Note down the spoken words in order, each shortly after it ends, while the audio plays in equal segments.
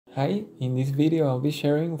Hi, in this video I'll be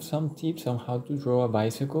sharing some tips on how to draw a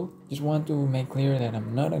bicycle. Just want to make clear that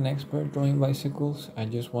I'm not an expert drawing bicycles, I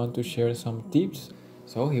just want to share some tips.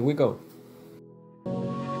 So here we go.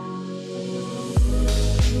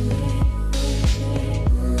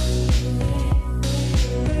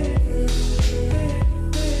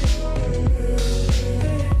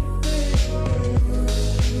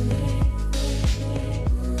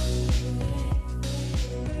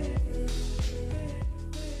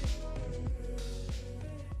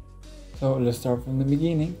 So let's start from the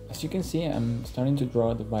beginning. As you can see, I'm starting to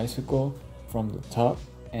draw the bicycle from the top,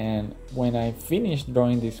 and when I finished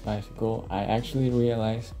drawing this bicycle, I actually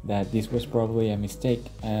realized that this was probably a mistake.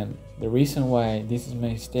 And the reason why this is a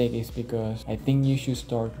mistake is because I think you should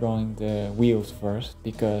start drawing the wheels first,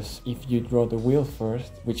 because if you draw the wheels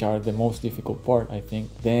first, which are the most difficult part I think,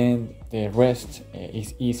 then the rest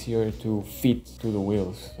is easier to fit to the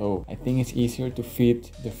wheels. So I think it's easier to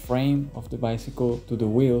fit the frame of the bicycle to the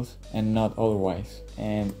wheels and not otherwise.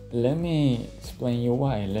 And let me explain you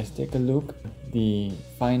why. Let's take a look at the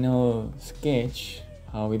final sketch,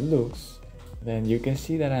 how it looks. Then you can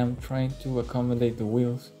see that I'm trying to accommodate the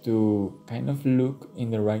wheels to kind of look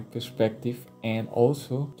in the right perspective and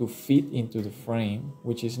also to fit into the frame,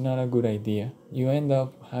 which is not a good idea. You end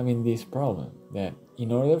up having this problem that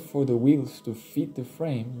in order for the wheels to fit the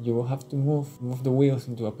frame, you will have to move the wheels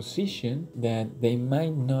into a position that they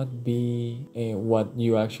might not be what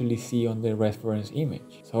you actually see on the reference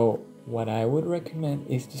image. So what I would recommend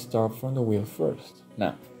is to start from the wheel first.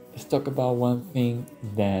 Now, let's talk about one thing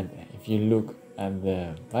that if you look at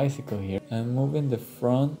the bicycle here, I'm moving the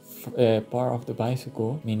front part of the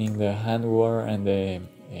bicycle, meaning the handlebar and the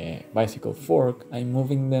bicycle fork. I'm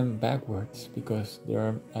moving them backwards because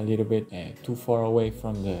they're a little bit too far away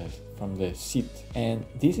from the seat, and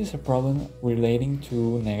this is a problem relating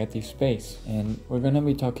to negative space, and we're gonna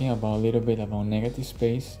be talking about a little bit about negative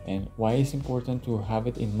space and why it's important to have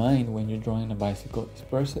it in mind when you're drawing a bicycle,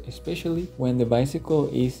 especially when the bicycle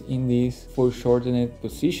is in this foreshortened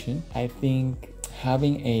position. I think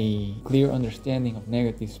having a clear understanding of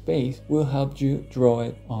negative space will help you draw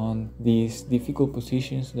it on these difficult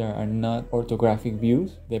positions that are not orthographic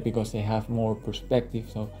views, because they have more perspective.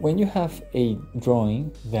 So when you have a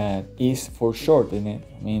drawing that is foreshortened,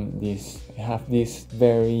 I mean have this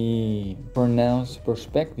very pronounced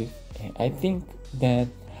perspective, I think that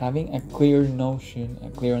having a clear notion, a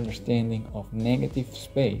clear understanding of negative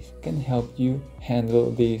space can help you handle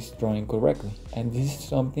this drawing correctly. And this is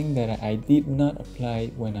something that I did not apply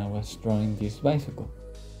when I was drawing this bicycle.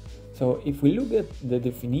 So if we look at the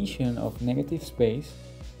definition of negative space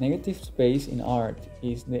in art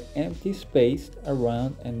is the empty space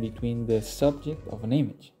around and between the subject of an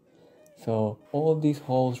image. So all these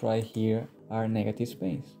holes right here are negative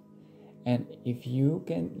space. And if you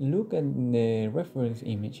can look at the reference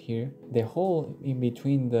image here, the hole in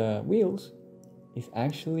between the wheels is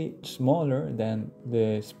actually smaller than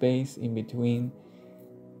the space in between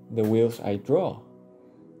the wheels I draw.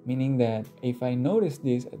 Meaning that if I noticed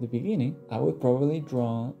this at the beginning, I would probably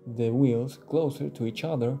draw the wheels closer to each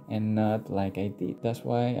other and not like I did. That's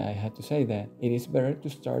why I had to say that it is better to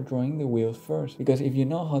start drawing the wheels first, because if you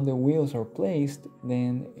know how the wheels are placed,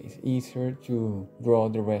 then it's easier to draw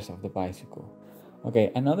the rest of the bicycle.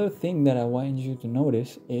 Okay, another thing that I want you to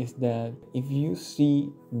notice is that if you see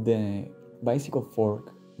the bicycle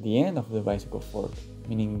fork, the end of the bicycle fork,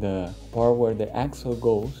 meaning the part where the axle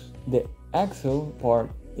goes, the axle part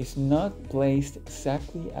is not placed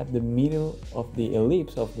exactly at the middle of the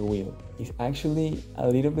ellipse of the wheel. It's actually a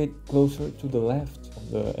little bit closer to the left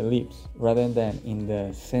of the ellipse rather than in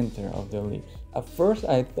the center of the ellipse. At first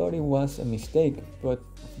I thought it was a mistake, but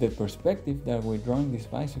the perspective that we're drawing this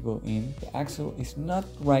bicycle in, the axle is not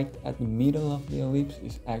right at the middle of the ellipse,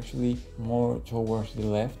 it's actually more towards the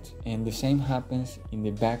left, and the same happens in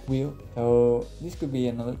the back wheel. So this could be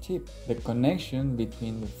another tip. The connection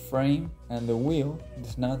between the frame and the wheel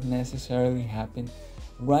does not necessarily happen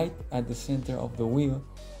right at the center of the wheel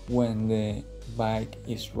when the bike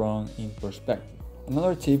is drawn in perspective.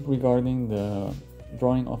 Another tip regarding the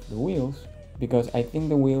drawing of the wheels, because I think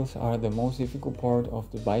the wheels are the most difficult part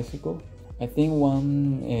of the bicycle. I think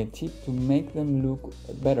one tip to make them look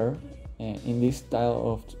better in this style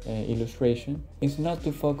of illustration is not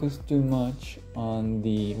to focus too much on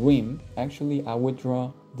the rim. Actually, I would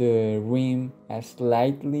draw the rim as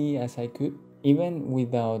lightly as I could, even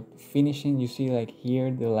without finishing, you see like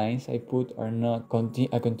here the lines I put are not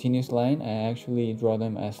a continuous line. I actually draw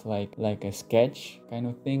them as like a sketch kind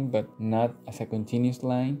of thing, but not as a continuous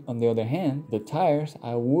line. On the other hand, the tires,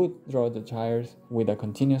 I would draw the tires with a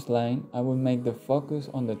continuous line. I would make the focus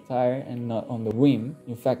on the tire and not on the rim.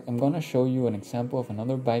 In fact, I'm gonna show you an example of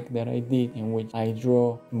another bike that I did in which I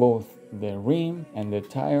draw both the rim and the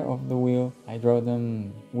tire of the wheel. I draw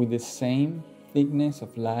them with the same thickness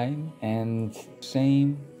of line and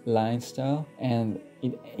same line style, and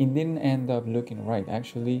it didn't end up looking right.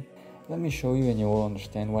 Actually, let me show you and you will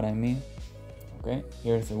understand what I mean. Okay,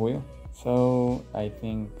 here's the wheel. So I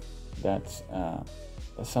think that's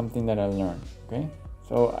something that I learned. Okay,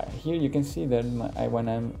 so here you can see that when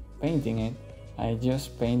I'm painting it, I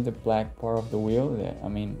just paint the black part of the wheel,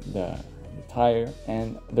 the tire,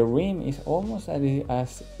 and the rim is almost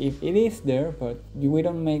as if it is there, but we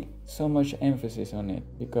don't make so much emphasis on it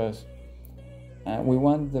because we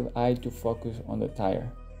want the eye to focus on the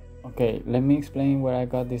tire. Okay, let me explain where I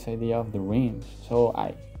got this idea of the rims. So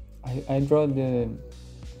I draw the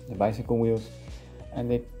bicycle wheels and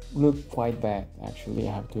they look quite bad, actually,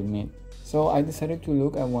 I have to admit. So I decided to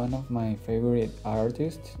look at one of my favorite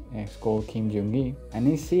artists. It's called Kim Jong-gi, and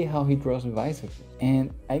I see how he draws bicycles.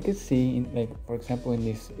 And I could see, for example, in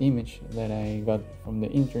this image that I got from the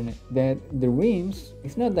internet, that the rims,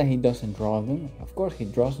 it's not that he doesn't draw them. Of course he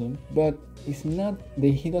draws them, but it's not that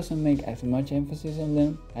he doesn't make as much emphasis on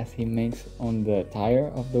them as he makes on the tire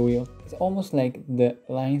of the wheel. It's almost like the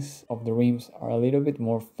lines of the rims are a little bit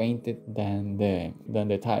more fainted than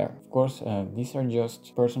the tire. Of course, these are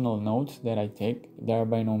just personal notes that I take. They are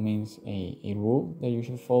by no means a rule that you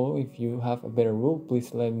should follow. If you have a better rule,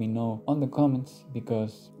 please let me know on the comments,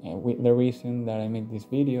 because the reason that I made this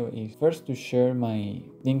video is first to share my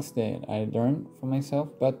things that I learned from myself,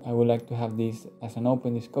 but I would like to have this as an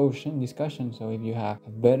open discussion. So if you have a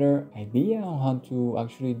better idea on how to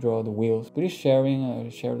actually draw the wheels, please share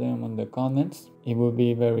them on the comments. It will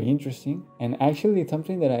be very interesting. And actually,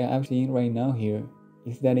 something that I am seeing right now here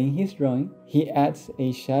is that in his drawing he adds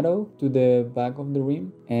a shadow to the back of the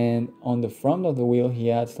rim, and on the front of the wheel he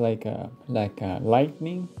adds like a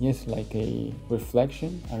lightning, yes, like a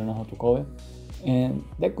reflection, I don't know how to call it. And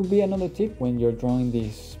that could be another tip when you're drawing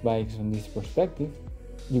these bikes on this perspective.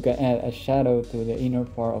 You can add a shadow to the inner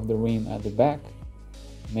part of the rim at the back,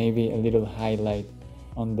 maybe a little highlight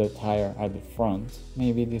on the tire at the front.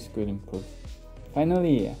 Maybe this could improve.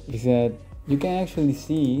 Finally, is that you can actually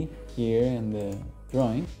see here in the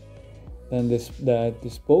drawing that the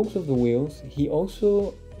spokes of the wheels, he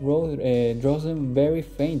also draws them very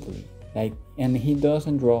faintly, and he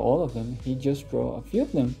doesn't draw all of them, he just draw a few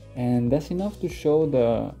of them, and that's enough to show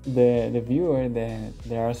the viewer that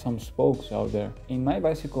there are some spokes out there. In my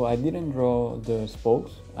bicycle I didn't draw the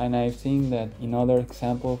spokes, and I've seen that in other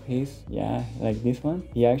example of his, like this one,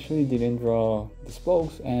 he actually didn't draw the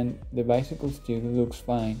spokes and the bicycle still looks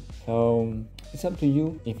fine. So it's up to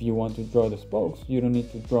you. If you want to draw the spokes, you don't need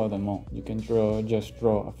to draw them all. You can just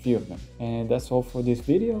draw a few of them. And that's all for this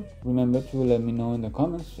video. Remember to let me know in the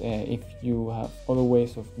comments if you have other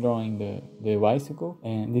ways of drawing the bicycle.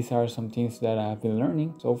 And these are some things that I've been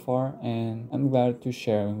learning so far, and I'm glad to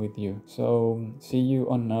share them with you. So see you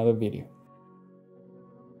on another video.